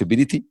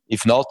possibility.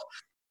 If not,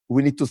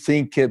 we need to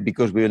think,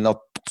 because we will not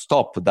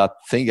stop that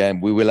thing,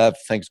 and we will have,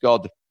 thanks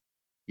God,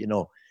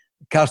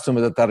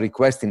 customers that are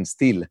requesting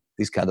still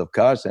this kind of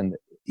cars, and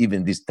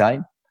even this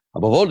time,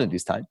 above all in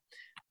this time.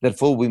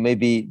 Therefore, we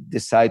maybe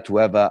decide to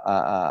have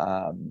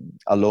a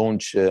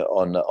launch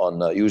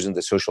on using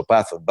the social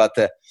platform. But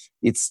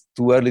it's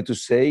too early to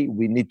say.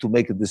 We need to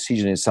make a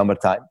decision in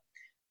summertime.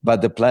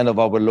 But the plan of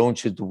our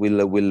launches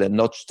will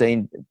not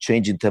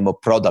change in terms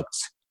of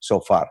products so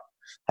far.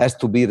 Has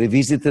to be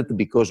revisited,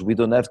 because we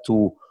don't have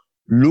to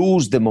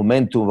lose the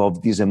momentum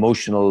of this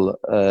emotional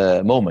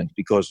moment,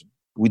 because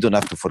we don't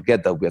have to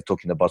forget that we are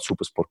talking about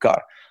super sport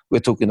car. We're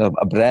talking about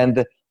a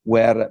brand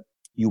where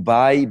you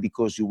buy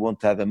because you want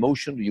to have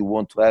emotion, you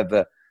want to have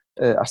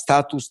a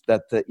status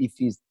that if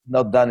it's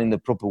not done in the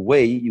proper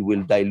way, you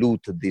will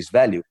dilute this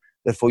value.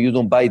 Therefore, you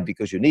don't buy it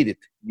because you need it.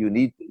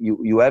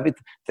 You have it.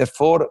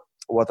 Therefore,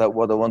 what I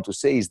want to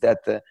say is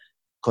that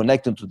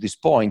connecting to this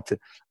point,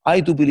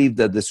 I do believe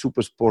that the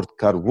super sport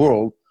car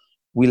world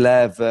will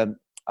have a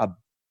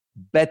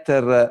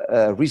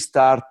better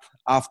restart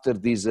after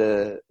this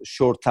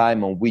short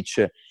time on which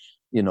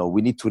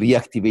we need to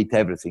reactivate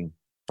everything.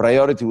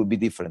 Priority will be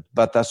different,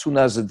 but as soon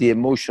as the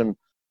emotion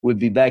will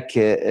be back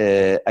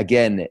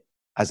again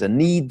as a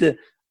need,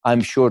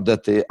 I'm sure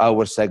that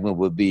our segment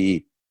will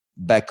be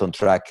back on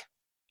track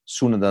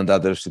sooner than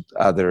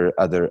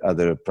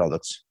other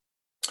products.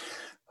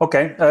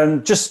 Okay,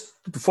 just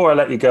before I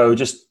let you go,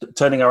 just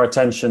turning our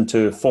attention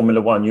to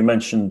Formula One. You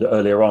mentioned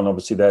earlier on,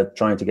 obviously, they're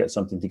trying to get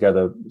something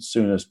together as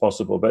soon as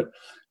possible. But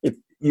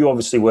you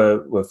obviously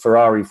were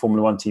Ferrari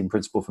Formula One team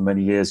principal for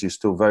many years. You're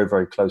still very,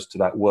 very close to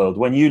that world.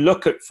 When you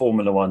look at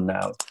Formula One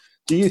now,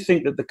 do you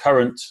think that the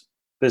current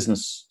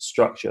business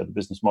structure, the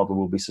business model,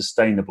 will be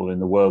sustainable in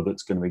the world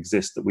that's going to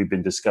exist that we've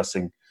been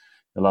discussing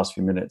the last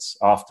few minutes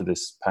after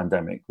this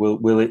pandemic?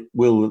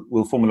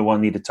 Will Formula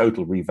One need a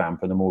total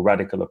revamp and a more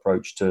radical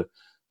approach to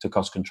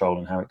cost control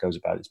and how it goes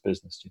about its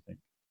business, do you think?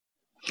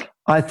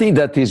 I think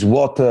that is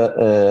what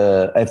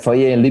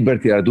FIA and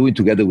Liberty are doing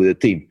together with the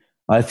team.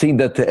 I think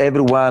that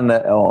everyone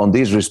on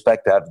this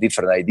respect have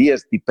different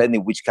ideas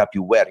depending which cap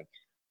you're wearing.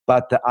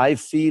 But I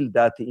feel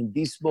that in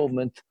this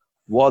moment,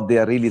 what they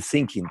are really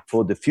thinking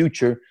for the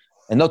future,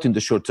 and not in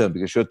the short term,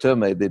 because short term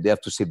they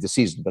have to save the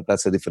season, but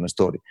that's a different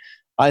story.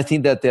 I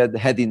think that they're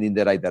heading in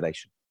the right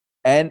direction.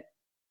 And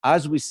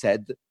as we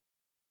said,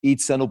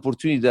 it's an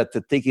opportunity that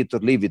take it or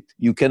leave it.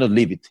 You cannot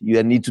leave it.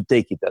 You need to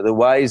take it.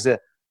 Otherwise,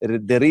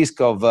 the risk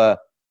of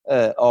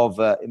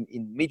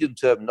in medium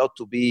term not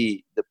to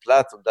be the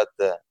platform that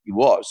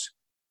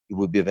it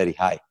would be very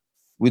high.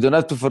 We don't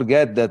have to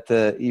forget that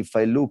if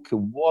I look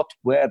what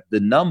were the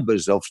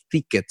numbers of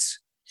tickets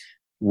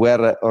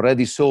were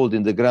already sold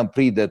in the Grand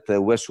Prix that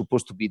were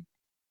supposed to be,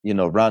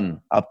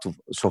 run up to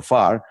so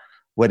far,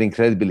 were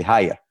incredibly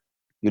higher.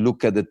 You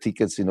look at the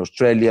tickets in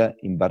Australia,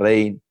 in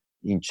Bahrain,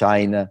 in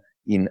China,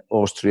 in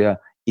Austria,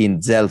 in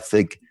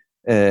Zandvoort.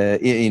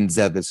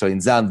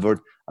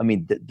 I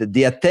mean,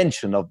 the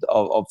attention of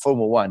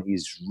Formula One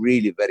is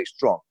really very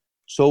strong.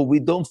 So we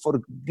don't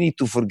need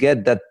to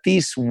forget that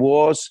this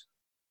was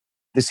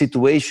the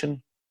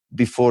situation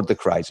before the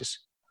crisis.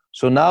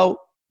 So now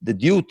the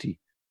duty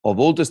of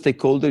all the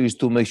stakeholders is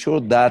to make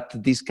sure that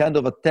this kind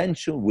of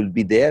attention will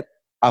be there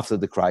after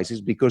the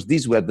crisis, because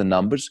these were the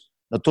numbers,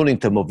 not only in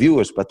terms of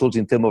viewers, but also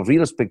in terms of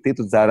real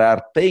spectators that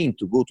are paying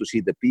to go to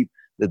see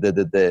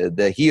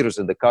the heroes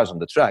and the cars on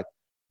the track,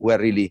 were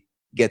really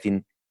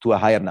getting to a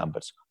higher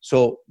numbers.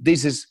 So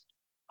this is,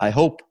 I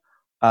hope,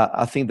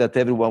 I think that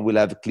everyone will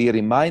have clear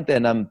in mind,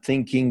 and I'm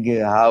thinking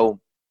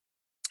how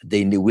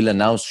they will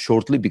announce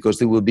shortly, because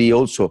there will be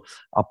also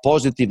a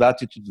positive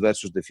attitude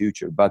versus the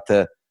future. But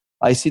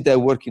I see they're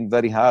working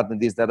very hard in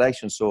this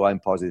direction, so I'm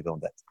positive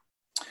on that.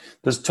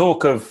 There's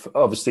talk of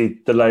obviously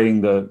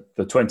delaying the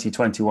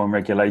 2021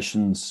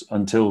 regulations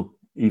until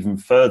even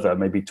further,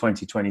 maybe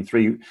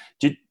 2023.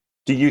 Do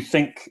you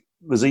think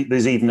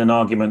there's even an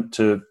argument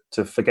to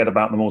forget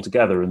about them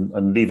altogether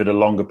and leave it a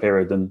longer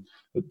period than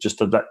just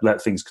to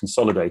let things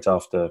consolidate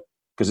after?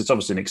 Because it's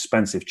obviously an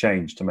expensive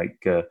change to make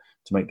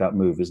that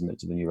move, isn't it,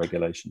 to the new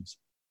regulations?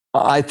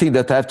 I think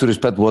that I have to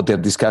respect what they're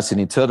discussing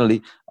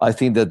internally. I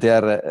think that they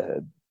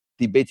are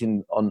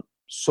debating on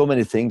so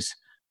many things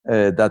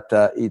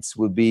that it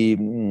would be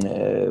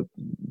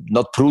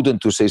not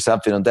prudent to say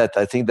something on that.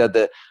 I think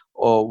that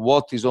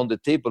what is on the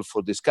table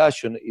for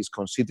discussion is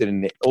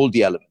considering all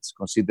the elements,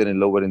 considering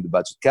lowering the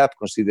budget cap,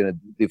 considering a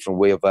different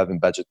way of having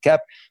budget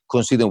cap,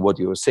 considering what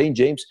you were saying,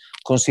 James,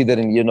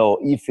 considering,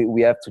 if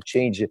we have to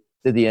change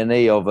the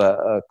DNA of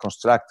a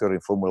constructor in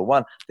Formula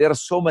One. There are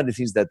so many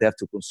things that they have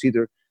to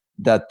consider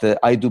that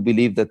I do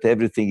believe that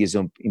everything is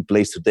in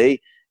place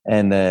today.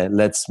 And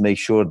let's make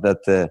sure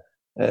that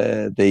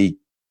they,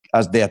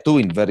 as they are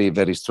doing very,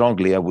 very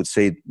strongly, I would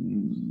say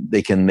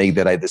they can make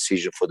the right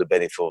decision for the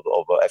benefit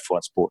of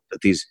F1 sport.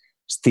 That is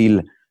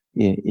still,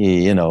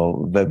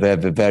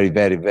 very,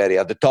 very, very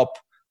at the top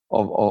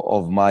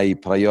of my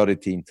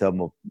priority in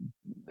terms of,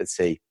 let's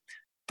say,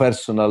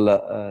 personal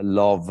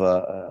love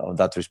on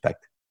that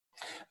respect.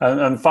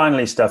 And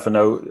finally,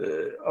 Stefano,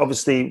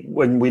 obviously,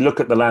 when we look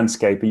at the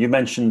landscape, and you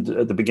mentioned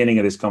at the beginning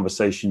of this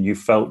conversation, you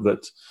felt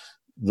that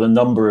the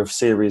number of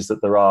series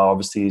that there are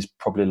obviously is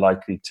probably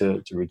likely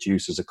to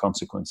reduce as a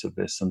consequence of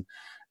this. And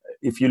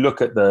if you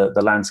look at the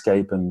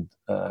landscape and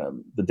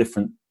the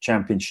different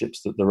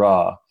championships that there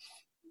are,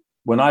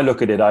 when I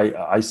look at it,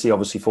 I see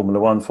obviously Formula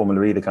One,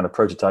 Formula E, the kind of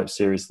prototype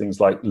series, things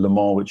like Le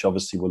Mans, which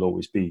obviously will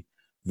always be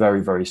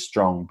very, very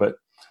strong. But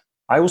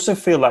I also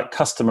feel like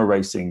customer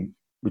racing,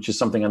 which is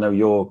something I know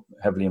you're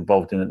heavily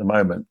involved in at the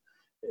moment,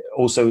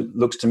 also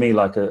looks to me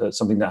like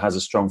something that has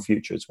a strong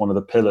future. It's one of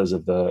the pillars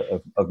of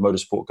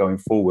motorsport going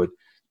forward.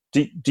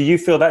 Do you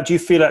feel that? Do you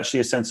feel actually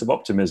a sense of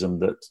optimism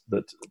that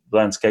the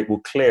landscape will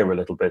clear a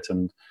little bit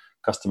and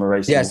customer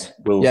racing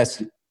will?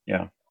 Yes.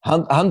 Yeah.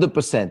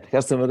 100%.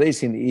 Customer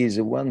racing is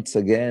once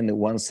again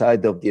one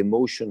side of the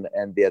emotion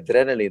and the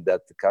adrenaline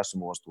that the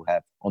customer wants to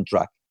have on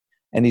track,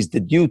 and it's the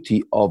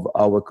duty of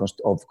our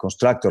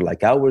constructor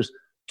like ours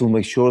to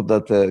make sure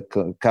that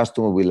the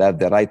customer will have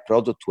the right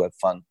product to have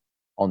fun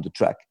on the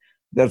track.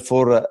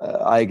 Therefore,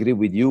 I agree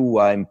with you.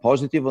 I'm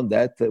positive on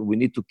that. We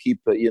need to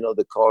keep,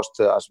 the cost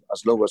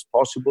as low as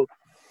possible,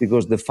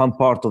 because the fun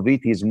part of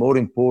it is more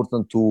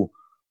important to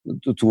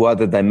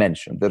other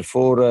dimensions.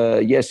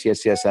 Therefore, yes,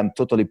 I'm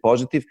totally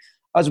positive.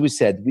 As we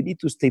said, we need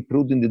to stay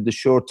prudent in the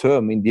short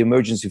term, in the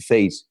emergency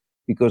phase,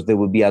 because there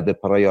will be other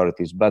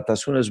priorities. But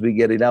as soon as we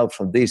get it out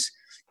from this,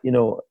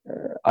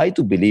 I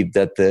do believe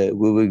that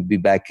we will be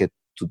back to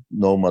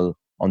normal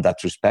on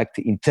that respect,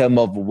 in terms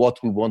of what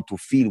we want to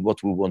feel,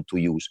 what we want to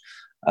use,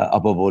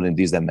 above all in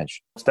this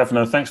dimension.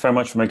 Stefano, thanks very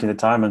much for making the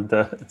time, and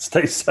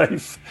stay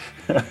safe.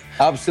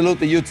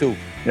 Absolutely, you too.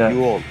 Yeah.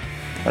 You all.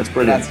 That's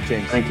brilliant. That's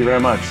James. Thank you very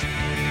much.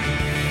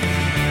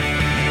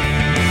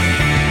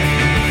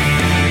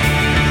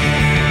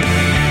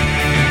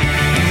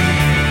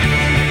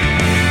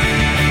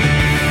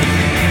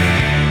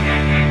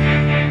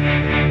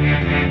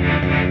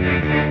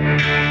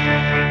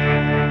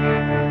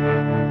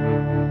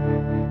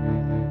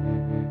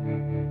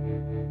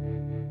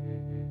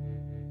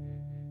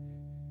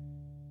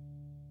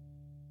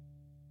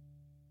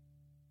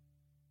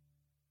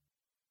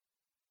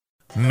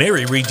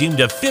 Mary redeemed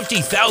a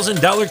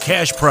 $50,000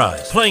 cash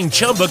prize playing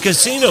Chumba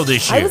Casino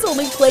this year. I was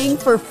only playing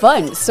for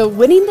fun, so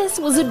winning this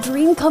was a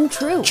dream come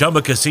true.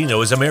 Chumba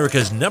Casino is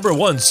America's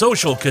 #1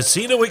 social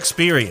casino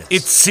experience.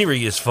 It's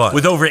serious fun.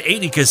 With over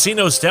 80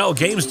 casino-style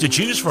games to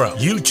choose from,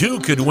 you too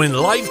could win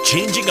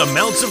life-changing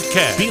amounts of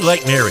cash. Be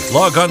like Mary.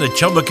 Log on to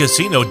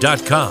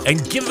ChumbaCasino.com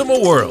and give them a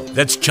whirl.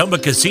 That's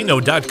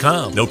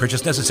ChumbaCasino.com. No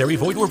purchase necessary.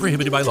 Void where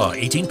prohibited by law.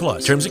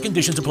 18+. Terms and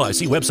conditions apply.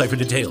 See website for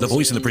details. The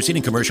voice in the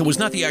preceding commercial was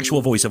not the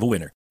actual voice of a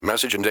winner.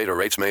 Message and data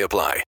rates may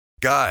apply.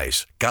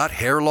 Guys, got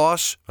hair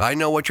loss? I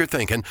know what you're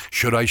thinking.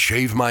 Should I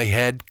shave my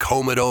head,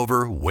 comb it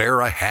over,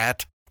 wear a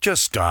hat?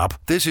 Just stop.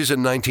 This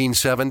isn't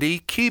 1970.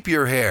 Keep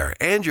your hair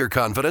and your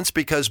confidence,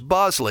 because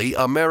Bosley,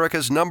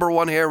 America's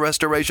 #1 hair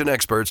restoration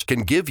experts,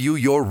 can give you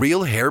your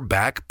real hair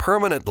back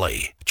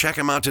permanently. Check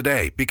them out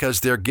today, because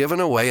they're giving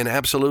away an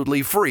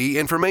absolutely free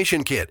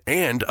information kit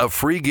and a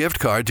free gift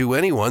card to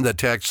anyone that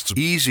texts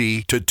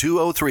EASY to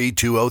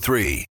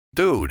 203203.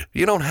 Dude,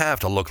 you don't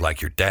have to look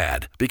like your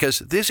dad, because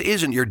this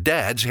isn't your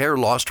dad's hair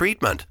loss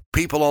treatment.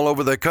 People all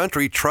over the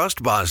country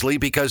trust Bosley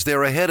because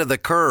they're ahead of the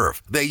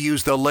curve. They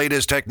use the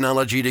latest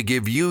technology to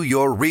give you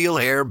your real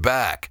hair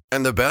back.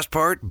 And the best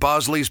part?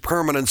 Bosley's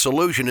permanent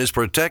solution is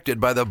protected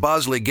by the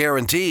Bosley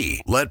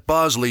Guarantee. Let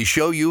Bosley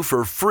show you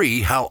for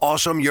free how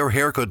awesome your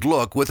hair could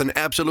look with an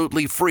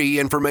absolutely free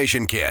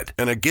information kit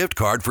and a gift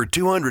card for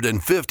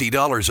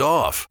 $250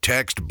 off.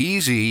 Text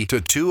EASY to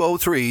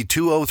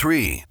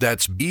 203203.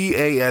 That's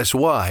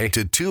EASY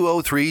to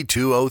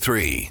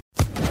 203203.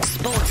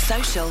 Sports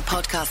Social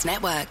Podcast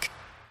Network.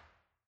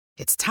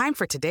 It's time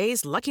for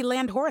today's Lucky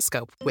Land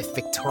horoscope with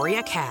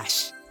Victoria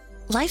Cash.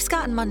 Life's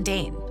gotten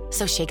mundane,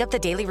 so shake up the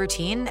daily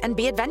routine and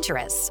be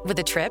adventurous with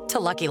a trip to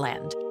Lucky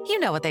Land. You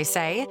know what they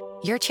say,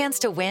 your chance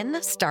to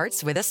win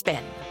starts with a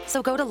spin.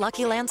 So go to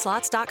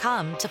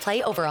LuckyLandSlots.com to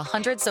play over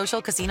 100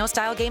 social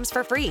casino-style games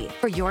for free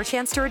for your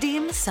chance to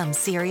redeem some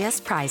serious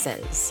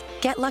prizes.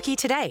 Get lucky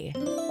today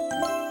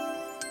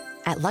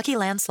at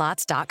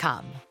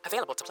LuckyLandSlots.com.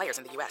 Available to players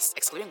in the U.S.,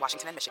 excluding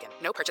Washington and Michigan.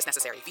 No purchase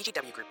necessary.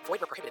 VGW Group.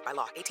 Void where prohibited by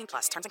law.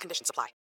 18+. Terms and conditions apply.